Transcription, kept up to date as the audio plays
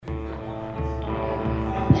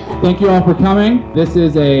Thank you all for coming. This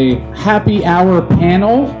is a happy hour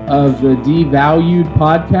panel of the Devalued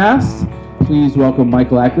podcast. Please welcome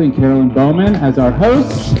Michael Ackley and Carolyn Bowman as our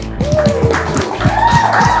hosts.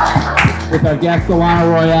 With our guests Alanna,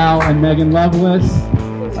 Royale, and Megan Loveless.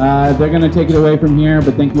 They're going to take it away from here,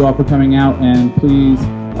 but thank you all for coming out, and please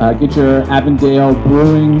get your Avondale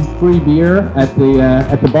Brewing free beer at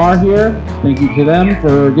the bar here. Thank you to them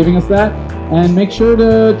for giving us that, and make sure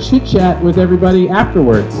to chit-chat with everybody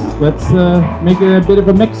afterwards. Let's make it a bit of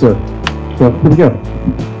a mixer. So here we go.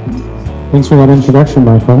 Thanks for that introduction,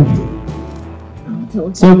 Michael.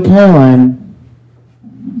 So Caroline,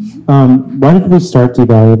 why did we start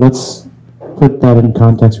Devalued? Let's put that in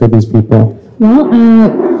context for these people. Well,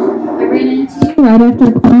 I ran into you right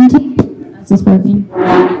after quarantine. Is this working?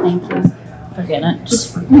 Thank you. Forget it.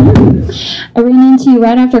 I ran into you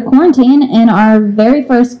right after quarantine, and our very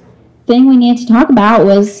first thing we needed to talk about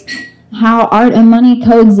was how art and money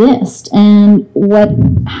coexist, and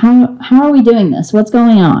how are we doing this? What's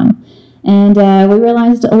going on? And we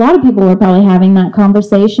realized a lot of people were probably having that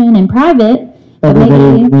conversation in private.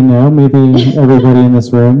 Everybody we know, maybe everybody in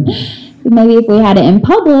this room. Maybe if we had it in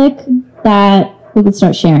public, that we could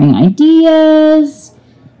start sharing ideas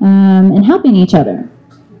and helping each other.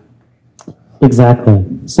 Exactly.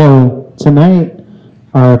 So tonight,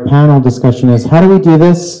 our panel discussion is how do we do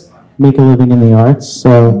this, make a living in the arts?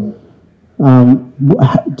 So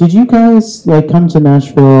did you guys come to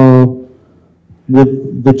Nashville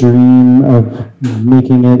with the dream of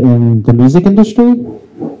making it in the music industry?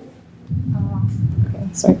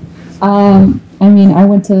 Sorry. I mean, I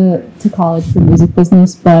went to college for music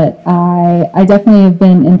business, but I definitely have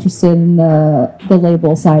been interested in the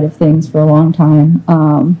label side of things for a long time.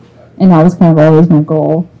 And that was kind of always my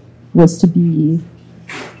goal, was to be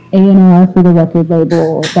A&R for the record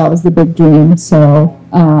label. That was the big dream. So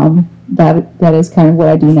that is kind of what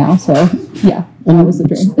I do now. So yeah, that was the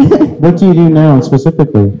dream. What do you do now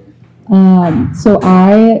specifically? So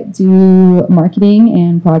I do marketing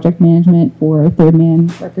and project management for Third Man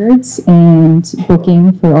Records and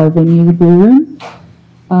booking for our venue, the Blue Room.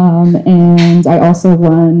 And I also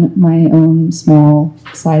run my own small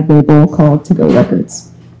side label called To Go Records.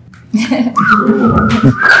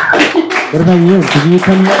 What about you? Did you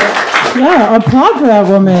come here? Yeah, applaud for that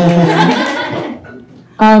woman.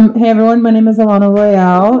 Hey everyone, my name is Alanna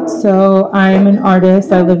Royale. So I'm an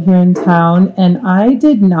artist. I live here in town, and I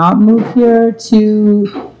did not move here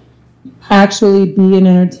to actually be an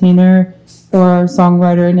entertainer or a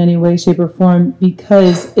songwriter in any way, shape, or form,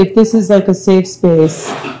 because if this is like a safe space,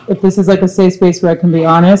 where I can be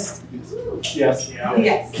honest. Yes.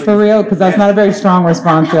 Yes. For real, because that's not a very strong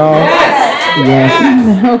response, y'all. Yes.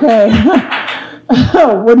 Okay.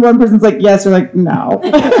 When one person's like yes, you're like no.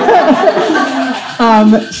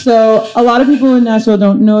 So a lot of people in Nashville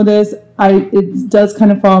don't know this. It does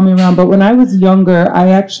kind of follow me around, but when I was younger, I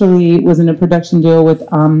actually was in a production deal with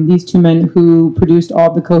these two men who produced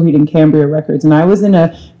all the Coheed and Cambria records, and I was in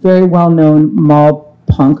a very well-known mall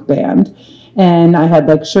punk band, and I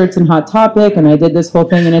had shirts and Hot Topic, and I did this whole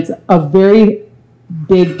thing, and it's a very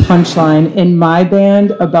big punchline in my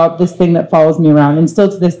band about this thing that follows me around, and still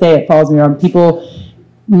to this day it follows me around. People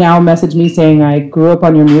now message me saying I grew up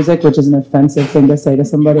on your music, which is an offensive thing to say to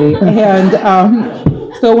somebody. And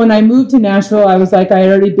so when I moved to Nashville, I was like, I had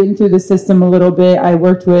already been through the system a little bit. I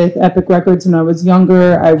worked with Epic Records when I was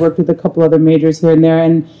younger. I worked with a couple other majors here and there.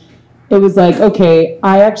 And it was like, okay,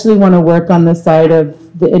 I actually want to work on the side of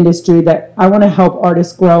the industry that I want to help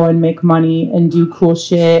artists grow and make money and do cool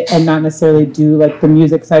shit and not necessarily do the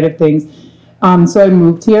music side of things. So I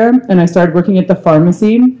moved here and I started working at the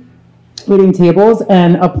pharmacy, waiting tables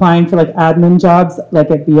and applying for admin jobs at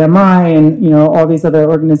BMI and all these other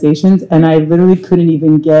organizations, and I literally couldn't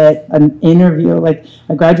even get an interview.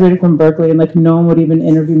 I graduated from Berkeley and no one would even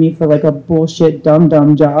interview me for a bullshit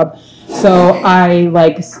dumb job. So I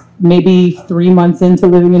maybe 3 months into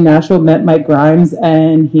living in Nashville met Mike Grimes,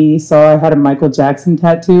 and he saw I had a Michael Jackson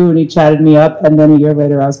tattoo and he chatted me up, and then a year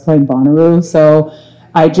later I was playing Bonnaroo. So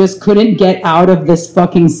I just couldn't get out of this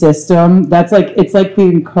fucking system. It's like the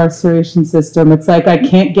incarceration system. It's I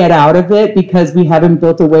can't get out of it because we haven't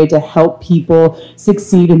built a way to help people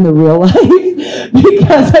succeed in the real life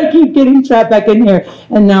because I keep getting trapped back in here.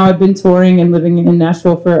 And now I've been touring and living in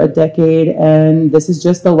Nashville for a decade, and this is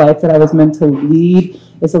just the life that I was meant to lead.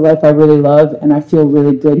 It's a life I really love, and I feel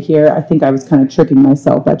really good here. I think I was kind of tricking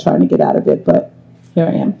myself by trying to get out of it, but here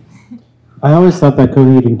I am. I always thought that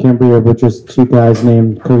Coheed and Cambria were just two guys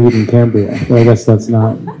named Coheed and Cambria. But I guess that's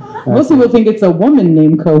not. Most people think it's a woman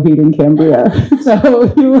named Coheed and Cambria.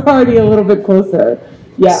 So you were already a little bit closer.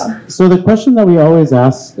 Yeah. So the question that we always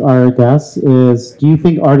ask our guests is, do you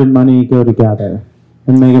think art and money go together?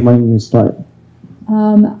 And Megan, why don't you start?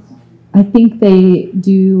 I think they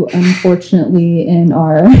do, unfortunately, in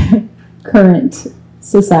our current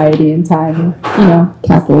society and time,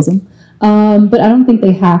 capitalism. But I don't think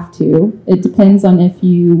they have to. It depends on if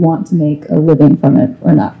you want to make a living from it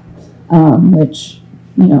or not, which,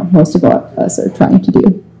 most of us are trying to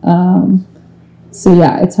do. So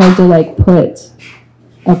yeah, it's hard to put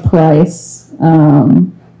a price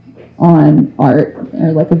on art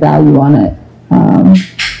or a value on it.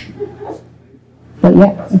 But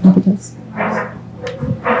yeah, I think it does.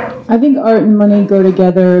 I think art and money go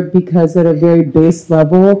together because at a very base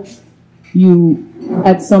level, you,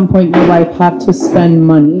 at some point in your life, have to spend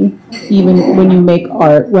money, even when you make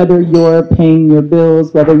art, whether you're paying your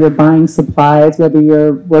bills, whether you're buying supplies, whether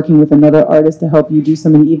you're working with another artist to help you do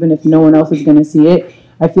something, even if no one else is going to see it.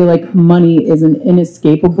 I feel like money is an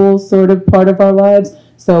inescapable sort of part of our lives.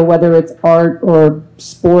 So whether it's art or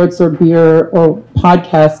sports or beer or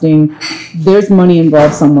podcasting, there's money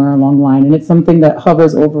involved somewhere along the line. And it's something that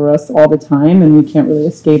hovers over us all the time and we can't really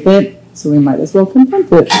escape it. So we might as well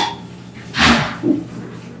confront it.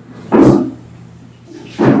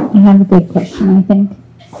 I have a good question, I think.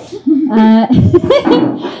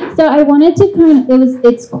 So I wanted to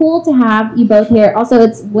it's cool to have you both here. Also,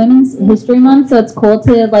 it's Women's History Month, so it's cool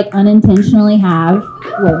to unintentionally have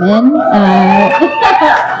women.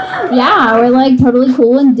 Yeah, we're totally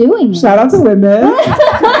cool in doing it. Shout out to women.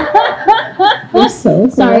 We're so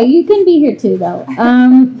cool. Sorry, you can be here too, though.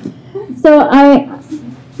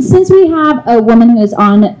 Since we have a woman who's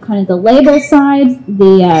on kind of the label side,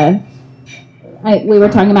 we were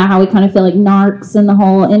talking about how we kind of feel like narcs in the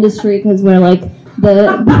whole industry because we're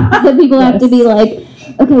the people have to be okay,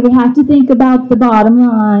 we have to think about the bottom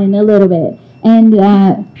line a little bit. And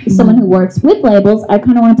someone who works with labels, I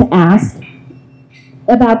kind of want to ask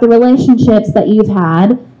about the relationships that you've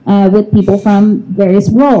had with people from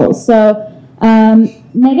various roles. So,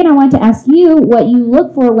 Megan, I want to ask you what you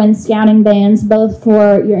look for when scouting bands, both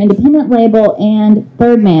for your independent label and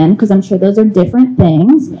Third Man, because I'm sure those are different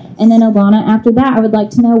things. Yes. And then Alanna, after that, I would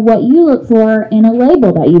like to know what you look for in a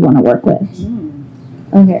label that you want to work with.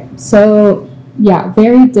 Okay, so yeah,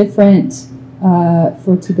 very different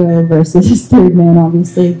for To Go versus Third Man,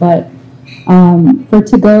 obviously, but for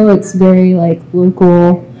To Go, it's very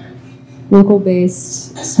local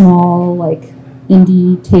based, small,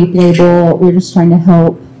 indie tape label. We're just trying to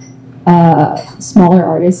help smaller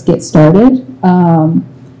artists get started.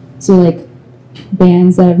 So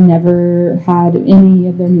bands that have never had any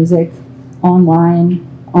of their music online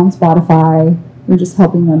on Spotify, we're just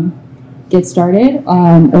helping them get started,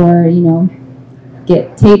 or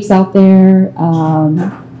get tapes out there.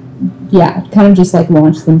 Kind of just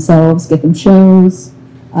launch themselves, get them shows.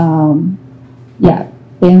 Bands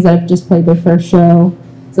that have just played their first show.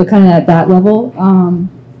 So kind of at that level,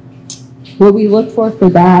 what we look for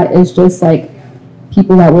that is just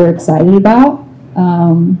people that we're excited about.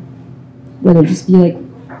 Whether it just be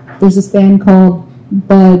there's this band called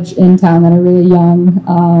Budge in town that are really young,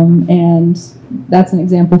 and that's an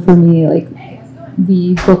example for me.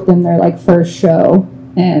 We booked them their first show,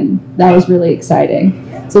 and that was really exciting.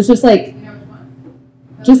 So it's just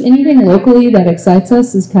just anything locally that excites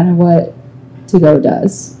us is kind of what To Go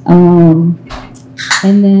does.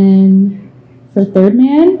 And then for Third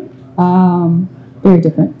Man, very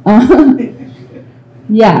different.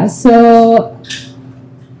 So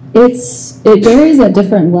it varies at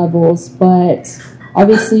different levels, but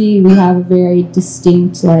obviously we have a very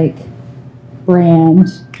distinct brand.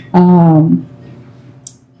 And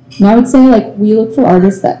I would say we look for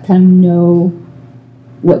artists that kind of know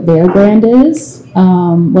what their brand is,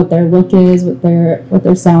 what their look is, what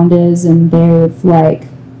their sound is, and they've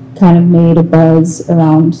kind of made a buzz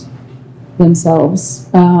around themselves,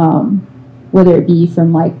 whether it be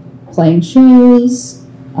from playing shows,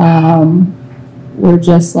 or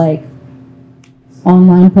just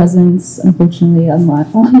online presence. Unfortunately,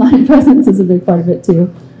 online presence is a big part of it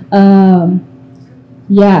too. And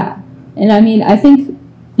I mean, I think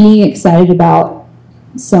being excited about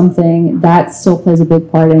something that still plays a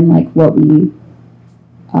big part in what we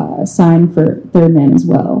sign for Third Man as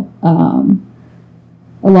well.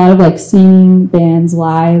 A lot of seeing bands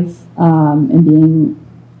live and being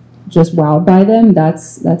just wowed by them.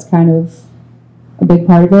 That's kind of a big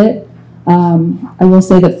part of it. I will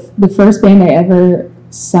say that the first band I ever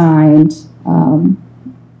signed,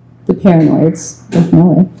 the Paranoids,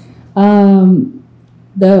 definitely.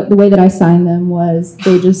 The way that I signed them was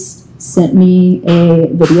they just sent me a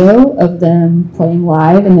video of them playing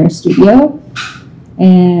live in their studio,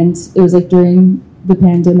 and it was during the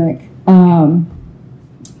pandemic.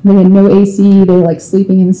 They had no AC. They were like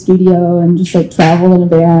sleeping in the studio and just like traveled in a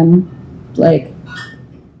van, like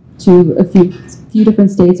to a few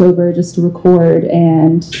different states over just to record.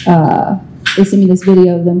 And they sent me this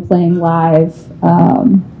video of them playing live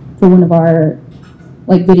for one of our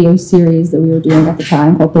like video series that we were doing at the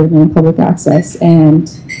time called Third Man Public Access. And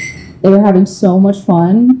they were having so much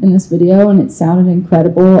fun in this video, and it sounded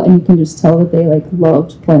incredible. And you can just tell that they like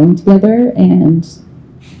loved playing together, and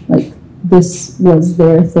like this was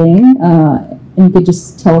their thing. And you could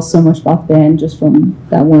just tell so much about the band just from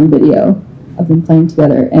that one video of them playing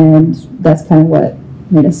together. And that's kind of what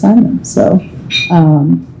made us sign them. So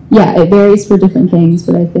yeah, it varies for different things,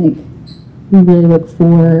 but I think we really look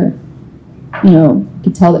for, you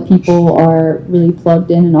could tell that people are really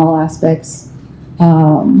plugged in all aspects,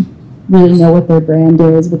 really know what their brand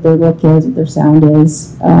is, what their look is, what their sound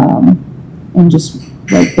is, and just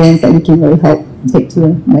like bands that we can really help take to the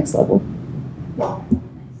next level. What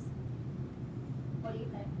do you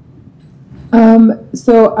think?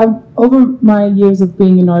 So over my years of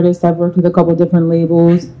being an artist, I've worked with a couple different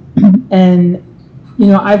labels, and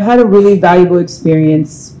I've had a really valuable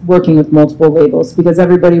experience working with multiple labels because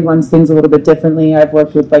everybody runs things a little bit differently. I've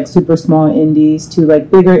worked with like super small indies to like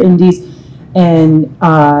bigger indies and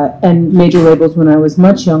major labels when I was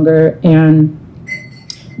much younger. And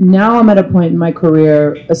now I'm at a point in my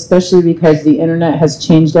career, especially because the internet has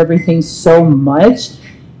changed everything so much,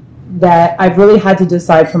 that I've really had to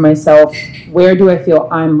decide for myself, where do I feel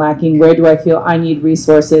I'm lacking? Where do I feel I need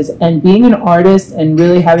resources? And being an artist and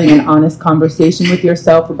really having an honest conversation with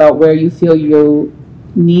yourself about where you feel you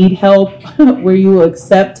need help, where you will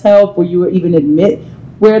accept help, where you will even admit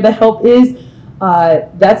where the help is,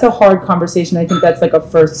 that's a hard conversation. I think that's like a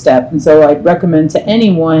first step. And so I'd recommend to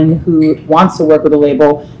anyone who wants to work with a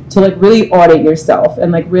label to like really audit yourself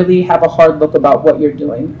and like really have a hard look about what you're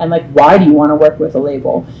doing and like why do you want to work with a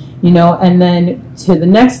label, and then to the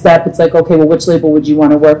next step, it's like, okay, well, which label would you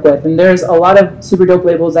want to work with? And there's a lot of super dope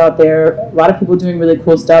labels out there, a lot of people doing really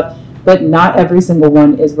cool stuff, but not every single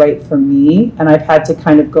one is right for me. And I've had to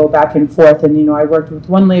kind of go back and forth. And I worked with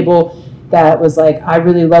one label that was like, I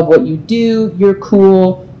really love what you do, you're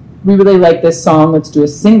cool, we really like this song, let's do a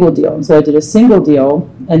single deal. And so I did a single deal,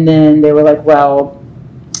 and then they were like, well,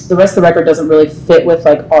 the rest of the record doesn't really fit with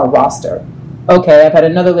like our roster. Okay, I've had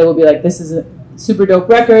another label be like, this is a super dope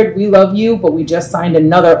record, we love you, but we just signed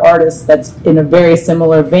another artist that's in a very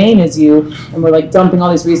similar vein as you, and we're like dumping all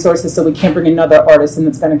these resources, so we can't bring another artist, and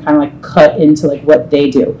it's going to kind of like cut into like what they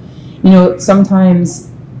do. Sometimes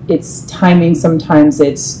it's timing, sometimes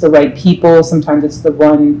it's the right people, sometimes it's the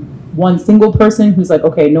one single person who's like,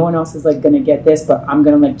 okay, no one else is like going to get this, but I'm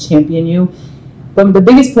going to like champion you. But the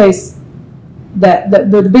biggest place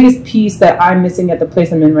the biggest piece that I'm missing at the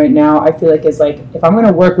place I'm in right now, I feel like, is like, if I'm going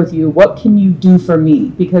to work with you, what can you do for me?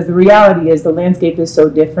 Because the reality is the landscape is so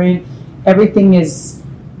different. Everything it's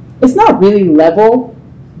not really level,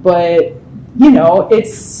 but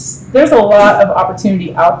there's a lot of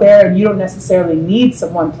opportunity out there, and you don't necessarily need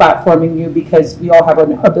someone platforming you because we all have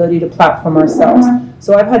an ability to platform ourselves.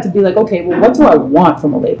 So I've had to be like, okay, well, what do I want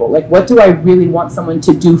from a label? Like, what do I really want someone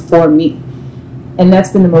to do for me? And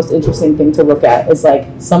that's been the most interesting thing to look at, is like,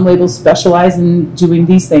 some labels specialize in doing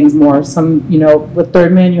these things more. Some, with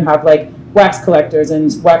Third Man, you have like wax collectors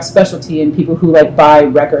and wax specialty and people who like buy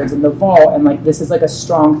records in the vault. And like, this is like a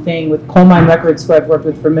strong thing with Coal Mine Records, who I've worked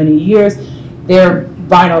with for many years. They're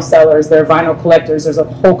vinyl sellers, they're vinyl collectors. There's a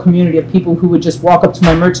whole community of people who would just walk up to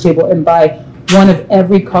my merch table and buy one of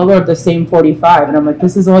every color of the same 45. And I'm like,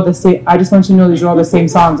 this is all the same. I just want you to know these are all the same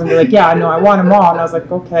songs. And they're like, yeah, I know, I want them all. And I was like,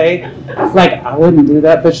 okay. Like, I wouldn't do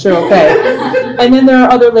that, but sure, okay. And then there are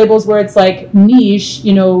other labels where it's like niche,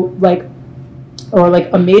 or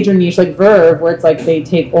like a major niche like Verve, where it's like they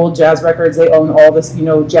take old jazz records, they own all this,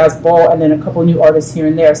 jazz ball, and then a couple new artists here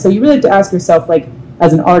and there. So you really have to ask yourself, like,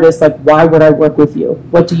 as an artist, like, why would I work with you?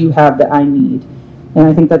 What do you have that I need? And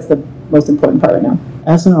I think that's the most important part right now.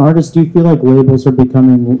 As an artist, do you feel like labels are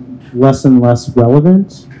becoming less and less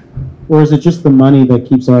relevant? Or is it just the money that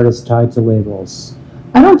keeps artists tied to labels?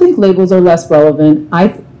 I don't think labels are less relevant.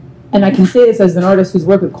 And I can say this as an artist who's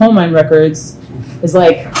worked with Coal Mine Records, is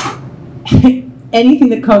like, anything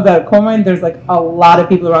that comes out of Coal Mine, there's like a lot of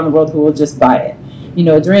people around the world who will just buy it.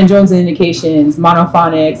 Duran Jones and Indications,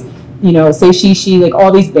 Monophonics, Say She, like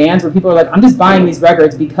all these bands where people are like, I'm just buying these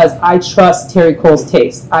records because I trust Terry Cole's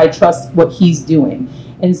taste. I trust what he's doing.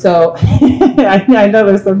 And so, I know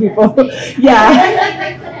there's some people,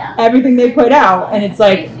 yeah, everything they put out. And it's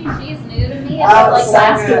like, She's new to me, like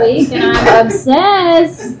last week, and I'm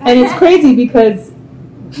obsessed. And it's crazy because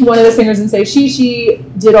one of the singers in Say She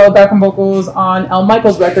did all the background vocals on Al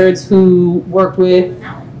Michaels records, who worked with,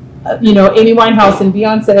 Amy Winehouse and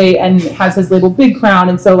Beyonce, and has his label Big Crown.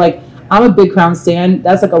 And so, like, I'm a Big Crown stan.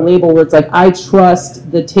 That's like a label where it's like, I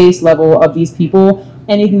trust the taste level of these people.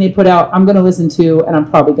 Anything they put out, I'm going to listen to, and I'm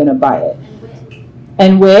probably going to buy it.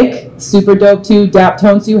 And Wick, super dope too.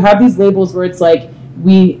 Daptones, you have these labels where it's like,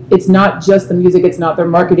 it's not just the music, it's not their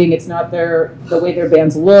marketing, it's not the way their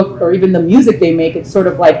bands look, or even the music they make. It's sort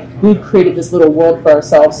of like, we've created this little world for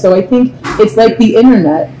ourselves. So I think it's like the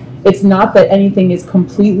internet. It's not that anything is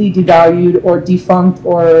completely devalued or defunct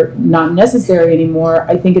or not necessary anymore.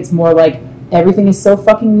 I think it's more like everything is so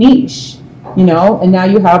fucking niche, and now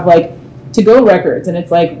you have like to-go records, and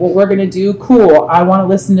it's like, what we're gonna do, cool, I want to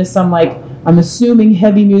listen to some, like, I'm assuming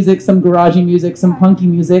heavy music, some garagey music, some punky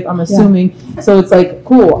music, I'm assuming. Yeah. So it's like,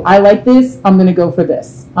 cool, I like this, I'm going to go for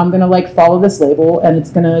this. I'm going to, like, follow this label, and it's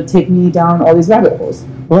going to take me down all these rabbit holes.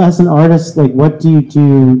 Well, as an artist, like, what do you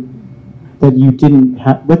do that you didn't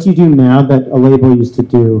have, what do you do now that a label used to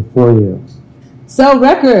do for you? Sell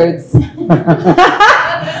records.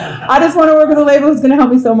 I just want to work with a label who's going to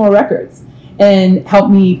help me sell more records and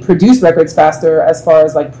help me produce records faster as far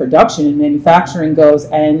as like production and manufacturing goes.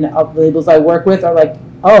 And labels I work with are like,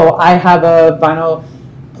 oh, I have a vinyl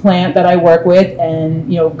plant that I work with, and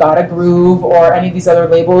Got a Groove or any of these other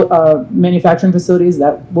label manufacturing facilities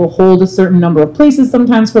that will hold a certain number of places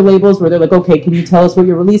sometimes for labels, where they're like, okay, can you tell us what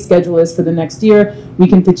your release schedule is for the next year? We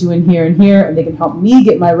can fit you in here and here, and they can help me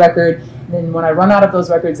get my record. Then when I run out of those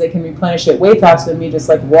records, they can replenish it way faster than me just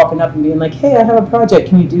like walking up and being like, hey, I have a project,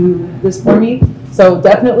 can you do this for me? So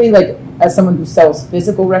definitely, like, as someone who sells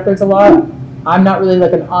physical records a lot, I'm not really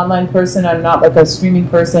like an online person. I'm not like a streaming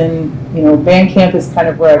person. Bandcamp is kind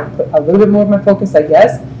of where I put a little bit more of my focus, I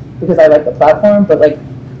guess, because I like the platform, but like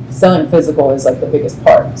selling physical is like the biggest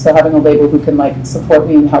part. So having a label who can like support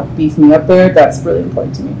me and help beef me up there, that's really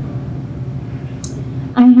important to me.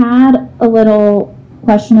 I had a little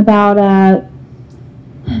question about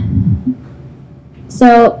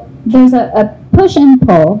so there's a push and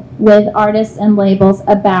pull with artists and labels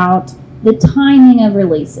about the timing of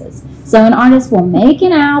releases. So an artist will make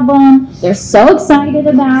an album, they're so excited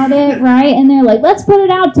about it, right? And they're like, let's put it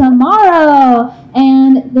out tomorrow.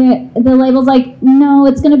 And the label's like, no,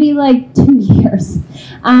 it's going to be like 2 years.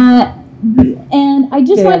 And I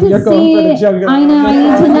just want to see, I know, I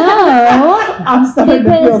need to know. I'm starting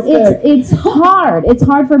because to feel sick. It's hard. It's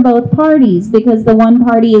hard for both parties, because the one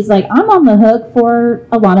party is like, I'm on the hook for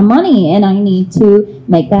a lot of money and I need to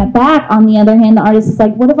make that back. On the other hand, the artist is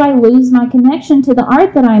like, what if I lose my connection to the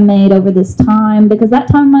art that I made over this time, because that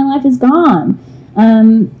time in my life is gone?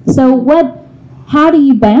 How do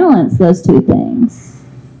you balance those two things?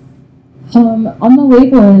 On the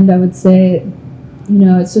label end, I would say,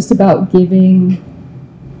 it's just about giving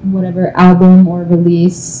whatever album or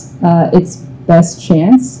release its best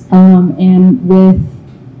chance. And with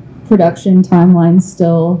production timelines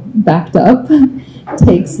still backed up,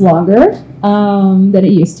 takes longer than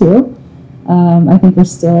it used to. I think we're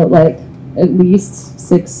still like at least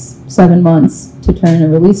 6-7 months to turn a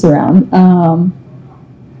release around. And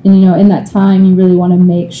in that time, you really want to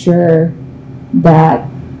make sure that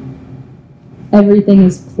everything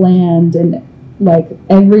is planned and like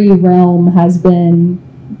every realm has been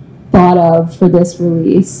thought of for this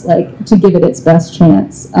release, like to give it its best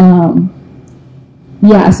chance. So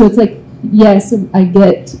it's like, yes, I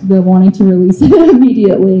get the wanting to release it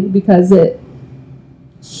immediately because it's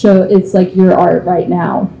like your art right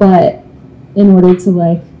now. But in order to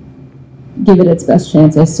like give it its best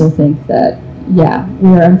chance, I still think that,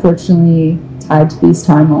 we're unfortunately tied to these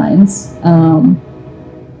timelines.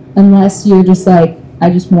 Unless you're just like, I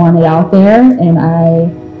just want it out there and I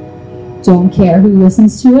don't care who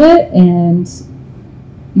listens to it. And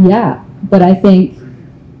but I think,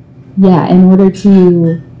 in order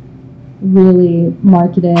to really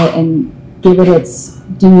market it and give it its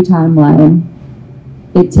due timeline,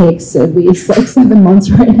 it takes at least like 7 months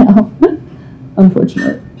right now,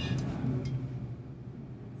 unfortunately.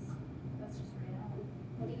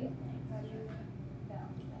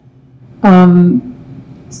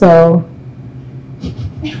 So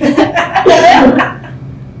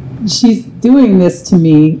she's doing this to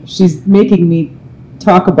me. She's making me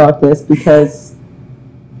talk about this because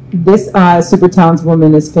this super talented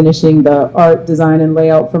woman is finishing the art, design, and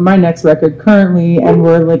layout for my next record currently, and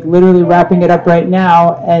we're like literally wrapping it up right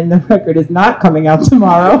now, and the record is not coming out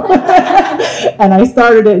tomorrow. And I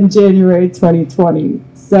started it in January 2020.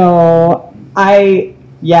 So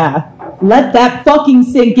let that fucking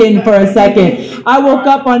sink in for a second. I woke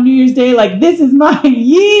up on New Year's Day like, this is my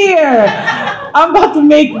year. I'm about to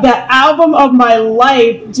make the album of my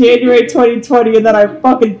life, January 2020, and then I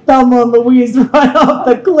fucking Thelma and Louise run off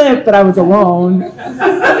the cliff, but I was alone.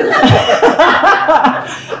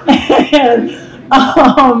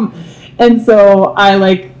 And so I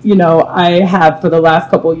I have for the last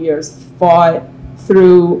couple of years fought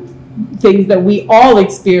through things that we all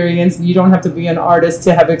experienced. You don't have to be an artist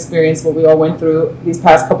to have experienced what we all went through these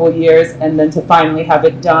past couple of years, and then to finally have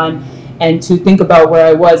it done and to think about where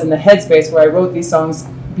I was in the headspace where I wrote these songs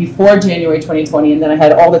before January 2020, and then I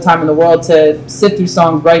had all the time in the world to sift through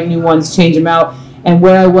songs, write new ones, change them out, and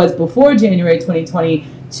where I was before January 2020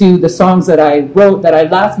 to the songs that I wrote that I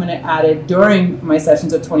last minute added during my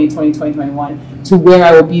sessions of 2020, 2021 to where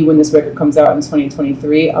I will be when this record comes out in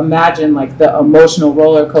 2023. Imagine like the emotional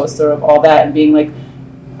roller coaster of all that and being like,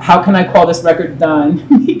 how can I call this record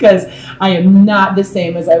done? Because I am not the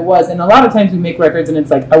same as I was. And a lot of times we make records and it's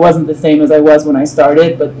like, I wasn't the same as I was when I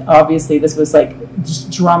started, but obviously this was like just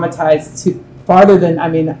dramatized to farther than,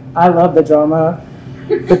 I love the drama,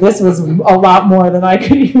 but this was a lot more than I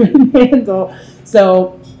could even handle.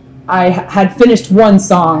 So I had finished one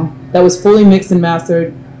song that was fully mixed and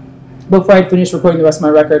mastered before I'd finished recording the rest of my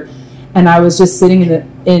record. And I was just sitting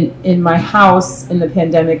in my house in the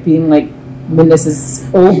pandemic being like, when this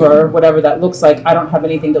is over, whatever that looks like, I don't have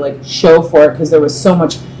anything to like show for it, because there was so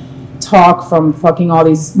much talk from fucking all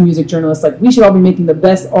these music journalists like we should all be making the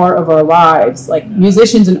best art of our lives, like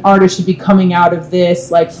musicians and artists should be coming out of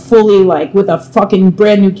this like fully like with a fucking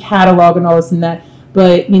brand new catalog and all this and that.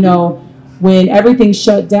 But when everything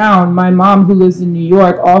shut down, my mom, who lives in New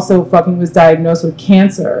York, also fucking was diagnosed with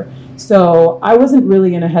cancer. So I wasn't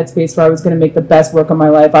really in a headspace where I was going to make the best work of my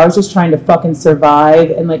life. I was just trying to fucking survive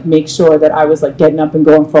and like make sure that I was like getting up and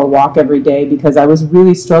going for a walk every day, because I was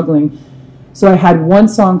really struggling. So I had one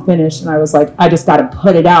song finished and I was like, I just got to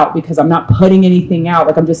put it out, because I'm not putting anything out.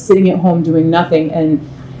 Like I'm just sitting at home doing nothing. And,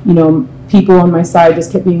 people on my side just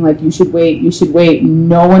kept being like, you should wait, you should wait.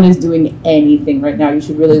 No one is doing anything right now. You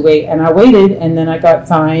should really wait. And I waited, and then I got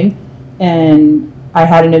signed, and I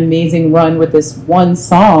had an amazing run with this one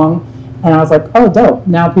song. And I was like, oh, dope.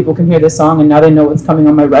 Now people can hear this song, and now they know what's coming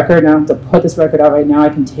on my record. And I don't have to put this record out right now. I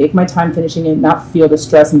can take my time finishing it, not feel the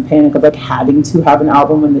stress and panic of like having to have an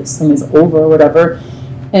album when this thing is over or whatever.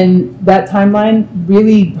 And that timeline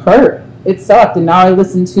really hurt. It sucked. And now I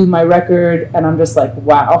listen to my record and I'm just like,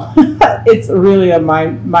 wow, it's really a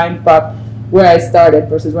mind fuck where I started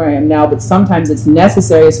versus where I am now. But sometimes it's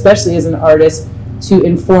necessary, especially as an artist, to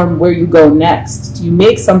inform where you go next. You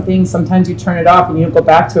make something, sometimes you turn it off and you don't go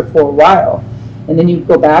back to it for a while. And then you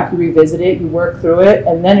go back, you revisit it, you work through it,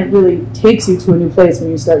 and then it really takes you to a new place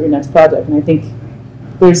when you start your next project. And I think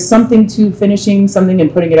there's something to finishing something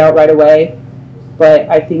and putting it out right away. But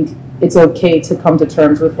I think it's okay to come to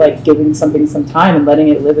terms with like giving something some time and letting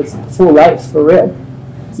it live its full life for real.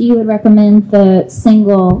 So you would recommend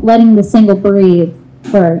letting the single breathe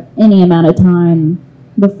for any amount of time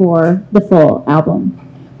before the full album?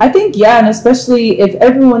 I think, yeah, and especially if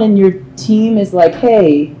everyone in your team is like,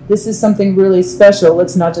 hey, this is something really special,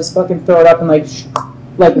 let's not just fucking throw it up and like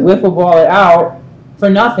wiffle ball it out for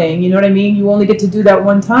nothing, you know what I mean? You only get to do that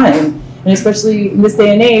one time. And especially in this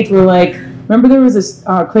day and age, we're like, remember there was this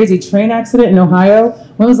crazy train accident in Ohio?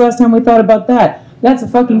 When was the last time we thought about that? That's a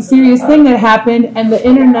fucking serious thing that happened, and the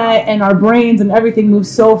internet and our brains and everything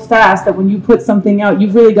moves so fast that when you put something out,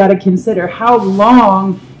 you've really got to consider how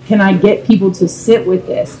long can I get people to sit with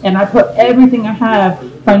this? And I put everything I have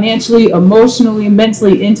financially, emotionally,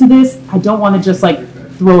 mentally into this. I don't want to just like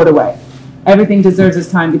throw it away. Everything deserves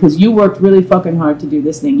its time, because you worked really fucking hard to do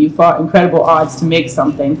this thing. You fought incredible odds to make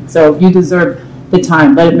something. So you deserve the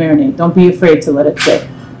time. Let it marinate. Don't be afraid to let it sit.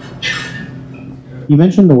 You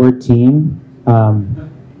mentioned the word team,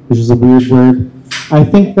 which is a weird word. I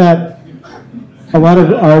think that a lot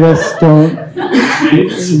of artists don't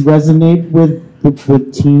resonate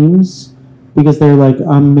with teams, because they're like,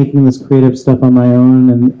 I'm making this creative stuff on my own,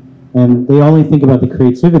 and they only think about the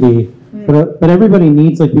creativity. But everybody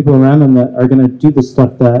needs like people around them that are going to do the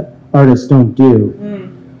stuff that artists don't do.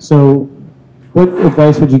 So what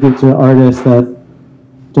advice would you give to artists that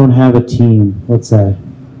don't have a team, let's say?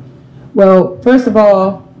 Well, first of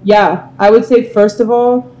all, yeah, I would say first of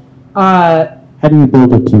all, how do you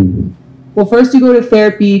build a team? Well, first you go to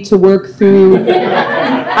therapy to work through,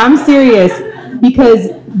 I'm serious, because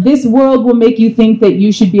this world will make you think that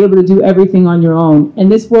you should be able to do everything on your own. And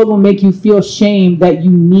this world will make you feel shame that you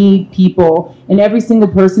need people. And every single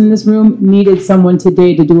person in this room needed someone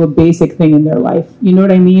today to do a basic thing in their life. You know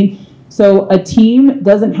what I mean? So a team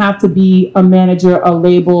doesn't have to be a manager, a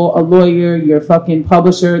label, a lawyer, your fucking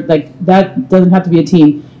publisher. Like, that doesn't have to be a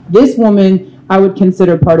team. This woman, I would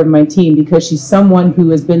consider part of my team because she's someone who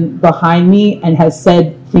has been behind me and has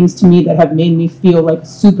said things to me that have made me feel like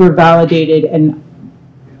super validated and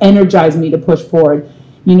energized me to push forward.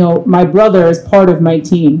 You know, my brother is part of my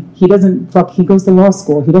team. He goes to law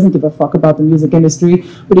school. He doesn't give a fuck about the music industry,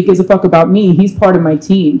 but he gives a fuck about me. He's part of my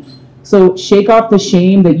team. So shake off the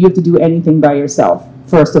shame that you have to do anything by yourself,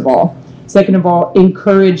 first of all. Second of all,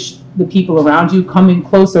 encourage the people around you, come in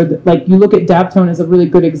closer. Like, you look at Daptone as a really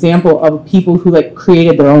good example of people who like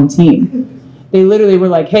created their own team. They literally were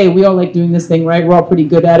like, hey, we all like doing this thing, right? We're all pretty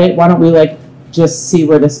good at it. Why don't we like just see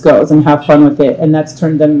where this goes and have fun with it? And that's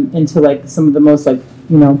turned them into like some of the most like,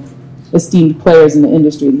 you know, esteemed players in the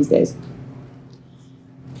industry these days.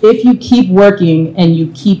 If you keep working and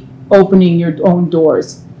you keep opening your own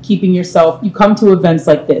doors, keeping yourself, you come to events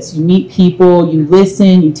like this, you meet people, you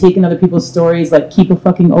listen, you take in other people's stories, like keep a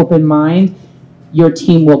fucking open mind, your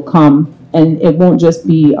team will come, and it won't just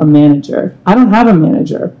be a manager. I don't have a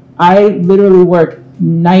manager. I literally work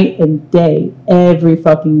night and day, every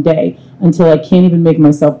fucking day, until I can't even make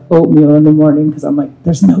myself oatmeal in the morning because I'm like,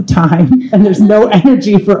 there's no time and there's no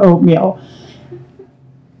energy for oatmeal.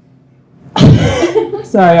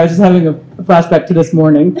 Sorry, I was just having a flashback to this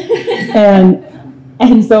morning.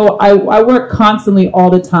 And so I work constantly all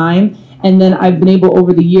the time. And then I've been able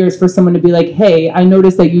over the years for someone to be like, hey, I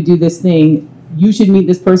noticed that you do this thing. You should meet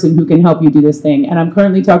this person who can help you do this thing. And I'm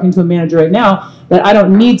currently talking to a manager right now that I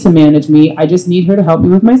don't need to manage me. I just need her to help me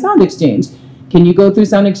with my sound exchange. Can you go through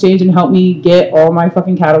Sound Exchange and help me get all my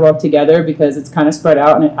fucking catalog together because it's kind of spread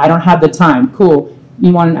out and I don't have the time? Cool.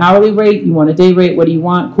 You want an hourly rate? You want a day rate? What do you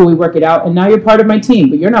want? Cool, we work it out. And now you're part of my team,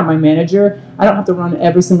 but you're not my manager. I don't have to run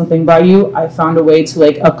every single thing by you. I found a way to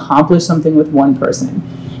like accomplish something with one person.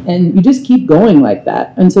 And you just keep going like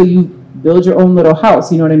that until you build your own little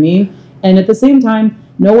house, you know what I mean? And at the same time,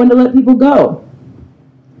 know when to let people go.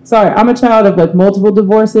 Sorry, I'm a child of like multiple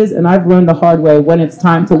divorces, and I've learned the hard way when it's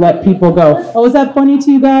time to let people go. Oh, is that funny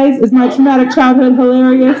to you guys? Is my traumatic childhood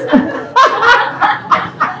hilarious?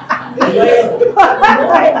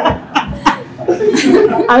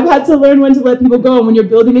 I've had to learn when to let people go. And when you're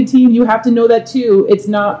building a team, you have to know that too. It's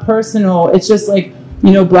not personal. It's just like,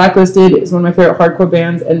 you know, Blacklisted is one of my favorite hardcore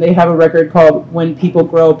bands, and they have a record called When People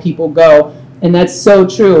Grow, People Go. And that's so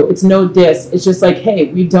true. It's no diss. It's just like,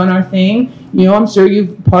 hey, we've done our thing. You know, I'm sure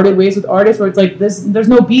you've parted ways with artists where it's like, there's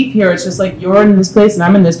no beef here. It's just like, you're in this place and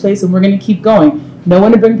I'm in this place, and we're going to keep going. No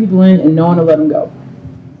one to bring people in and no one to let them go.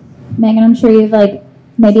 Megan, I'm sure you've like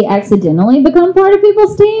maybe accidentally become part of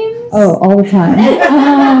people's teams. Oh, all the time.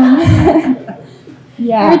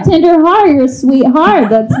 Yeah. You're a tender heart. You're a sweet heart.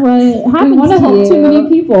 That's what happens. We want to help too many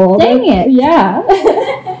people. Dang it. Yeah.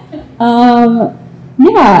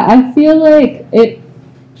 Yeah, I feel like it,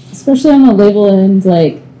 especially on the label end,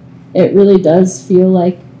 like it really does feel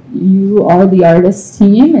like you are the artist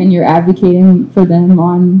team and you're advocating for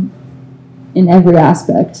them in every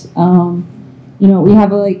aspect. You know, we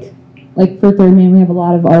have like for Third Man, we have a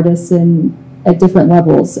lot of artists at different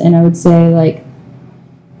levels, and I would say like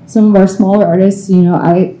some of our smaller artists, you know,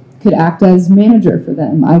 I could act as manager for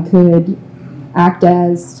them. I could act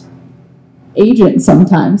as agent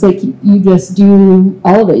sometimes. Like you just do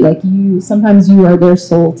all of it. Like sometimes you are their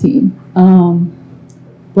sole team.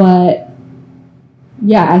 But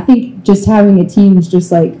yeah, I think just having a team is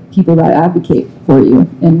just like people that advocate for you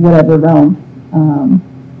in whatever realm.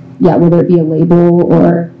 Yeah, whether it be a label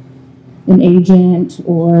or an agent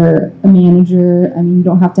or a manager. I mean, you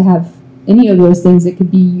don't have to have any of those things. It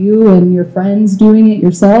could be you and your friends doing it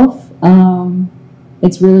yourself.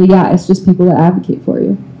 It's really, it's just people that advocate for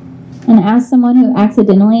you. And as someone who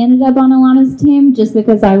accidentally ended up on Alanna's team just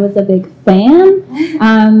because I was a big fan,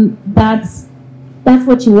 that's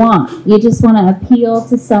what you want. You just want to appeal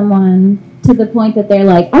to someone to the point that they're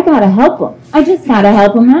like, I gotta help them. I just gotta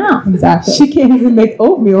help them out. Exactly. She can't even make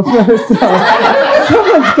oatmeal for herself.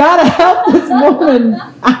 Someone's gotta help this woman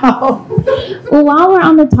out. Well, while we're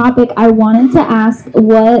on the topic, I wanted to ask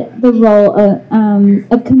what the role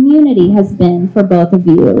of community has been for both of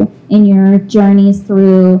you in your journeys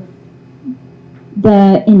through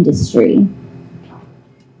the industry.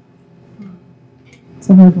 It's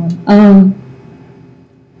a hard one.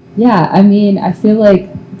 Yeah, I mean, I feel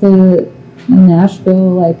like the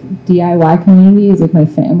Nashville like DIY community is like my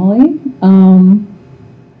family.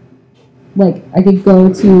 Like I could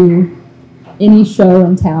go to any show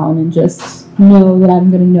in town and just know that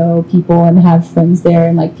I'm gonna know people and have friends there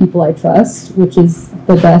and like people I trust, which is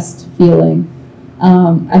the best feeling.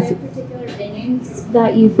 Are there particular venues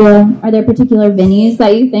that you feel? Are there particular venues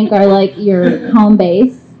that you think are like your home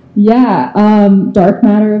base? Yeah, Dark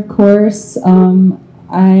Matter, of course.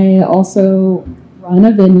 I also run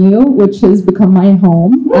a venue, which has become my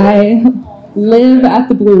home. I live at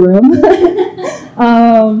the Blue Room.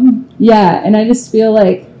 Yeah, and I just feel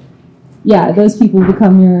like, yeah, those people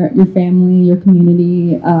become your family, your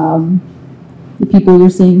community, the people you're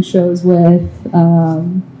seeing shows with,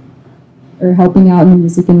 or helping out in the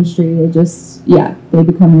music industry. They just, yeah, they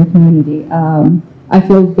become your community. I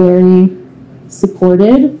feel very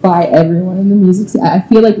supported by everyone in the music scene. I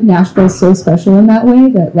feel like Nashville is so special in that way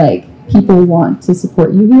that like people want to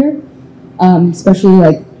support you here, especially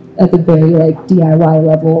like at the very like DIY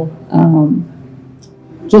level.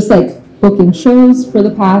 Just like booking shows for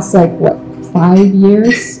the past like 5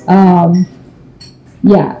 years.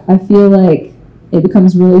 Yeah, I feel like it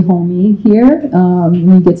becomes really homey here.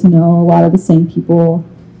 You get to know a lot of the same people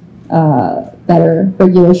that are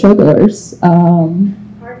regular showgoers.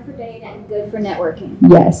 Hard for dating and good for networking.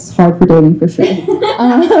 Yes, hard for dating for sure.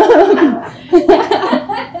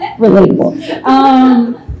 Relatable.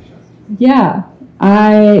 Yeah,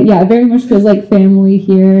 it very much feels like family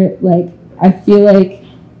here. Like I feel like,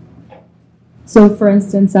 so for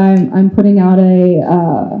instance, I'm putting out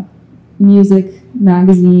a music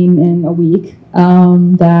magazine in a week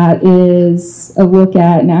that is a look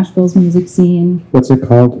at Nashville's music scene. What's it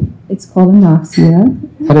called? It's called Anoxia.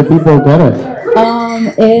 How do people get it?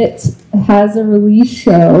 It has a release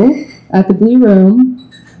show at the Blue Room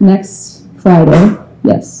next Friday.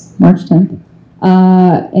 Yes, March 10th.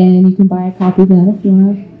 And you can buy a copy then if you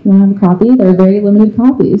want to have a copy. They're very limited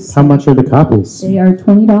copies. How much are the copies? They are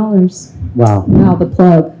 $20. Wow. Wow, the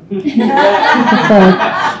plug. The plug.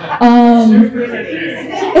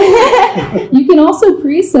 You can also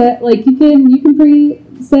pre-set, like you can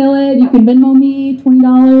pre-sale it. You can Venmo me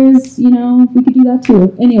 $20. You know, we could do that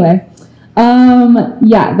too. Anyway,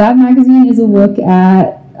 yeah, that magazine is a look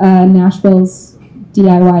at Nashville's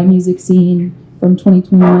DIY music scene from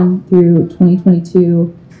 2021 through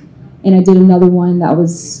 2022, and I did another one that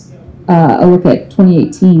was a look at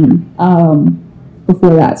 2018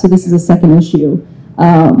 before that. So this is a second issue.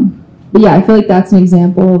 But yeah, I feel like that's an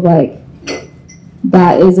example of like,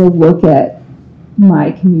 that is a look at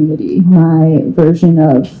my community, my version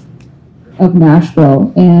of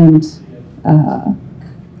Nashville, and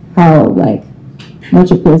how like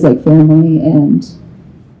much it feels like family and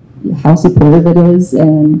how supportive it is,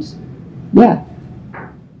 and yeah.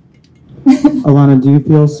 Alanna, do you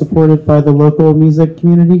feel supported by the local music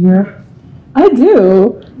community here? I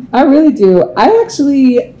do. I really do. I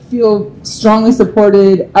actually feel strongly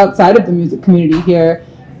supported outside of the music community here.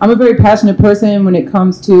 I'm a very passionate person when it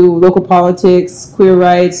comes to local politics, queer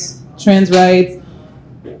rights, trans rights.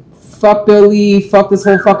 Fuck Bill Lee, fuck this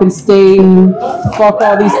whole fucking state, fuck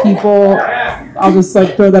all these people. I'll just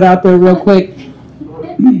like throw that out there real quick.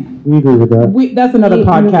 We agree with that. That's another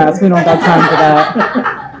podcast. We don't got time for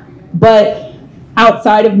that. But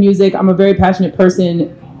outside of music, I'm a very passionate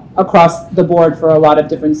person across the board for a lot of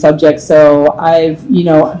different subjects. So I've,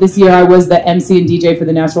 this year I was the MC and DJ for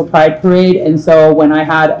the National Pride Parade. And so when I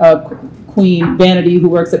had a queen, Vanity, who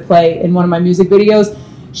works at Play, in one of my music videos,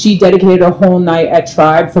 she dedicated a whole night at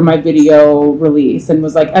Tribe for my video release and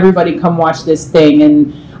was like, everybody come watch this thing.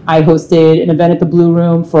 And I hosted an event at the Blue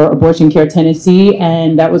Room for Abortion Care Tennessee,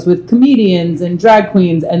 and that was with comedians and drag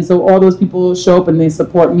queens. And so all those people show up and they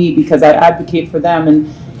support me because I advocate for them. And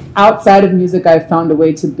outside of music, I've found a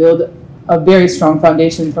way to build a very strong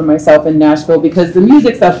foundation for myself in Nashville, because the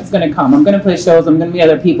music stuff is going to come. I'm going to play shows. I'm going to meet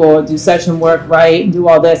other people, do session work, write, and do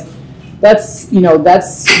all this. That's, we're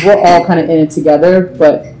all kind of in it together.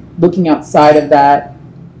 But looking outside of that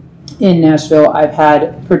in Nashville, I've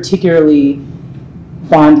had particularly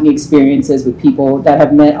bonding experiences with people that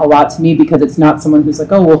have meant a lot to me, because it's not someone who's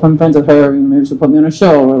like, oh, well, if I'm friends with her, maybe she'll put me on a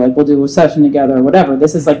show, or like we'll do a session together or whatever.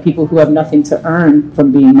 This is like people who have nothing to earn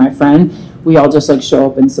from being my friend. We all just like show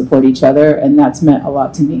up and support each other, and that's meant a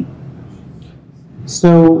lot to me.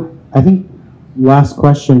 So I think last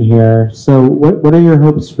question here. So what are your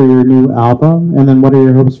hopes for your new album, and then what are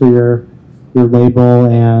your hopes for your label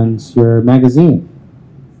and your magazine?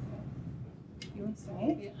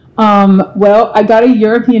 Well, I got a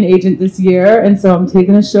European agent this year, and so I'm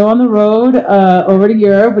taking a show on the road over to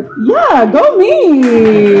Europe. But yeah, go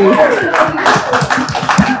me!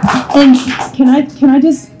 And can I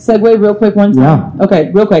just segue real quick one time? Yeah.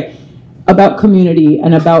 Okay, real quick. About community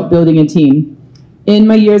and about building a team. In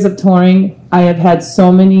my years of touring, I have had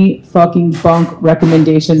so many fucking bunk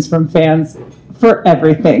recommendations from fans for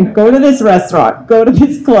everything. Go to this restaurant. Go to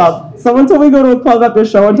this club. Someone told me to go to a club after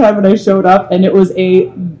show one time, and I showed up, and it was a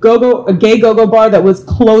gay go-go bar that was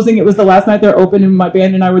closing. It was the last night they're open, and my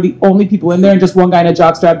band and I were the only people in there, and just one guy in a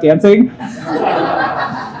jockstrap dancing.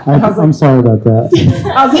 I'm sorry about that.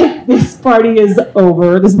 I was like, this party is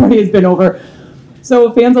over. This party has been over.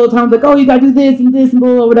 So fans all the time are like, oh, you gotta do this and this and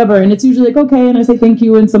blah, blah, whatever. And it's usually like, okay, and I say thank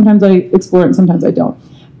you, and sometimes I explore it and sometimes I don't.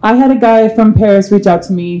 I had a guy from Paris reach out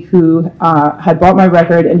to me who had bought my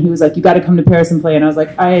record, and he was like, you gotta come to Paris and play. And I was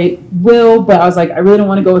like, I will, but I was like, I really don't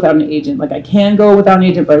want to go without an agent. Like, I can go without an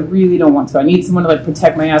agent, but I really don't want to. I need someone to like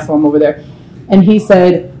protect my ass while I'm over there. And he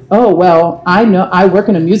said, oh, well, I know, I work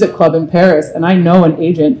in a music club in Paris, and I know an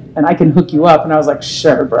agent, and I can hook you up. And I was like,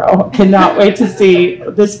 sure, bro. Cannot wait to see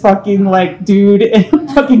this fucking, like, dude in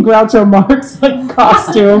fucking Groucho Marx, like,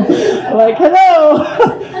 costume. Like, hello.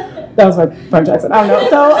 That was my French accent. I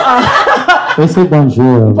don't know. So, they say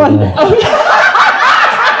bonjour over there. Oh, yeah.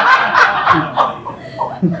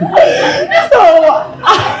 So,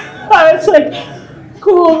 I was like,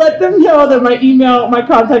 cool, let them know that my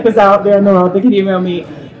contact is out there in the world. They can email me.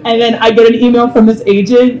 And then I get an email from this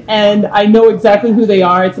agent, and I know exactly who they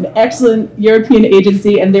are. It's an excellent European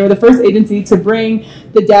agency, and they were the first agency to bring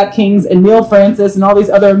the Dap Kings and Neil Francis and all these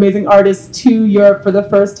other amazing artists to Europe for the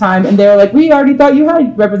first time. And they were like, we already thought you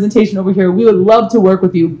had representation over here. We would love to work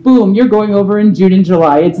with you. Boom, you're going over in June and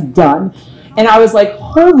July. It's done. And I was like,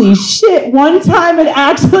 holy shit, one time it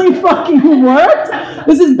actually fucking worked?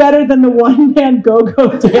 This is better than the one-man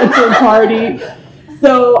go-go dancing party.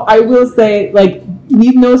 So I will say, like,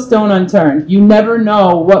 leave no stone unturned. You never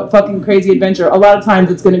know what fucking crazy adventure. A lot of times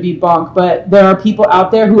it's going to be bunk, but there are people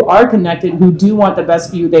out there who are connected, who do want the best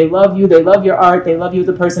for you. They love you. They love your art. They love you as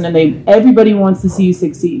a person, and everybody wants to see you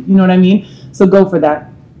succeed. You know what I mean? So go for that.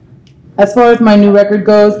 As far as my new record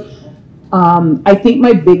goes, I think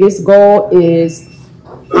my biggest goal is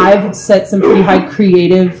I've set some pretty high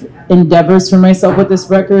creative endeavors for myself with this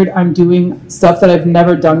record. I'm doing stuff that I've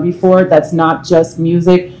never done before. That's not just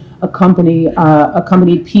music. Accompanied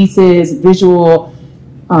pieces, visual,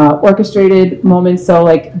 orchestrated moments. So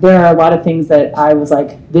like there are a lot of things that I was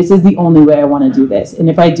like, this is the only way I want to do this. And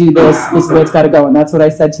if I do this, this is where it's got to go. And that's what I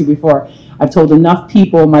said to you before. I've told enough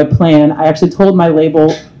people my plan. I actually told my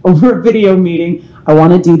label over a video meeting, I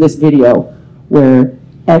want to do this video where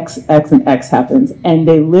X, and X happens. And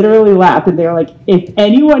they literally laughed and they were like, if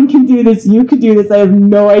anyone can do this, you could do this. I have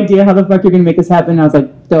no idea how the fuck you're going to make this happen. And I was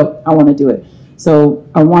like, dope, I want to do it. So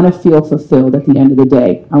I want to feel fulfilled at the end of the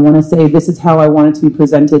day. I want to say, this is how I want it to be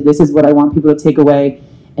presented. This is what I want people to take away.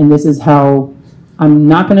 And this is how I'm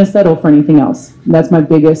not going to settle for anything else. That's my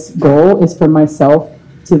biggest goal, is for myself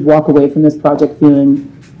to walk away from this project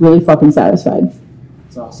feeling really fucking satisfied.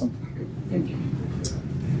 It's awesome. Thank you.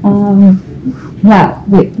 Yeah,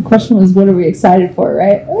 wait, the question was, what are we excited for,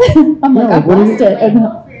 right? I'm like, I've lost it.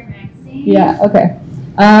 Yeah, okay.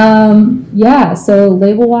 Yeah, so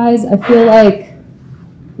label-wise, I feel like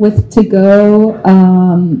with To Go,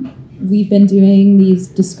 we've been doing these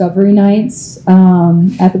discovery nights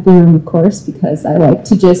at the Blue Room, of course, because I like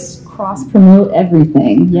to just cross-promote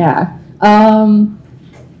everything, yeah.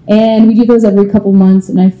 And we do those every couple months,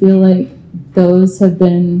 and I feel like those have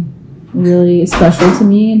been really special to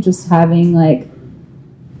me, and just having like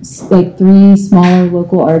 3 smaller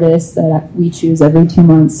local artists that we choose every 2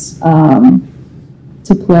 months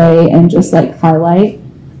to play and just like highlight,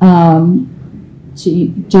 to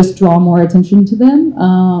just draw more attention to them,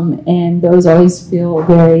 and those always feel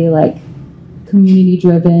very like community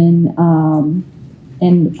driven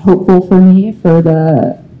and hopeful for me for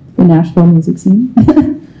the Nashville music scene.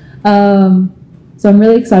 So I'm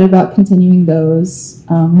really excited about continuing those.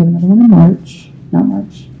 We have another one in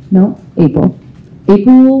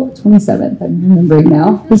April 27th, I'm remembering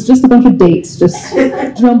now. There's just a bunch of dates just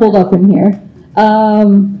jumbled up in here.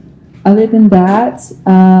 Other than that,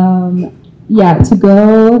 To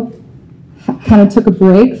Go kind of took a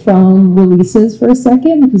break from releases for a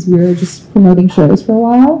second because we were just promoting shows for a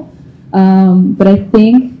while. But I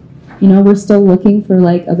think, we're still looking for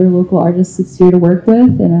like other local artists this year to work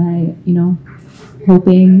with, and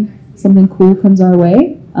hoping something cool comes our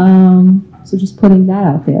way. So just putting that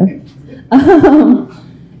out there.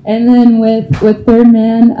 And then with Third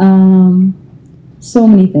Man, so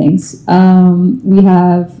many things. We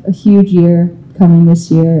have a huge year coming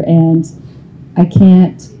this year, and I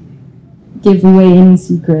can't give away any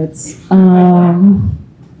secrets.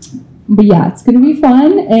 But yeah, it's going to be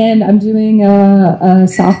fun, and I'm doing a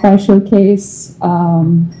South by showcase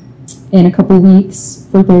in a couple weeks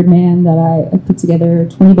for Third Man that I put together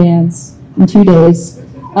 20 bands in 2 days.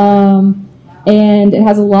 And it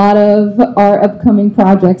has a lot of our upcoming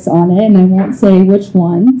projects on it, and I won't say which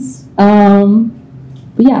ones.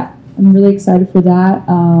 But yeah, I'm really excited for that.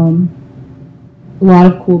 A lot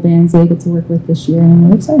of cool bands that I get to work with this year, and I'm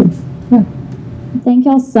really excited. Yeah. Thank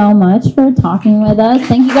y'all so much for talking with us.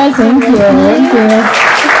 Thank you guys for listening. Thank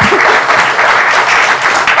you.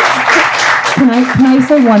 Can I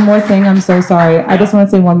say one more thing? I'm so sorry. I just want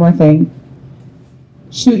to say one more thing.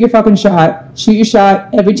 Shoot your fucking shot. Shoot your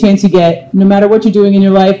shot every chance you get. No matter what you're doing in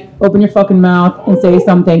your life, open your fucking mouth and say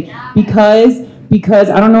something. Because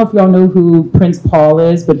I don't know if y'all know who Prince Paul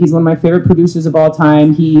is, but he's one of my favorite producers of all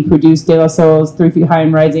time. He produced De La Soul's 3 Feet High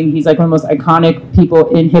and Rising. He's like one of the most iconic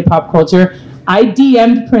people in hip hop culture. I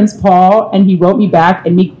DM'd Prince Paul and he wrote me back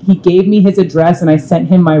and he gave me his address and I sent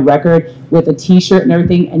him my record with a t-shirt and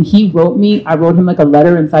everything. And I wrote him like a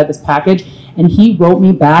letter inside this package. And he wrote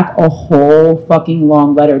me back a whole fucking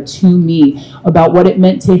long letter to me about what it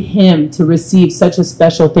meant to him to receive such a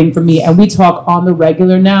special thing from me. And we talk on the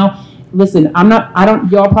regular now. Listen,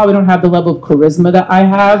 y'all probably don't have the level of charisma that I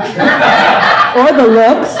have or the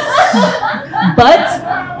looks,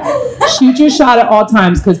 but shoot your shot at all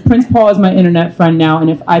times because Prince Paul is my internet friend now. And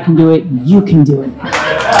if I can do it, you can do it.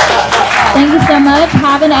 Thank you so much.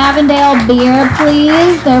 Have an Avondale beer,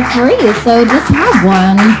 please. They're free, so just have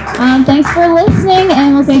one. Thanks for listening,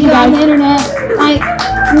 and we'll see you on the internet.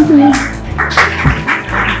 Bye.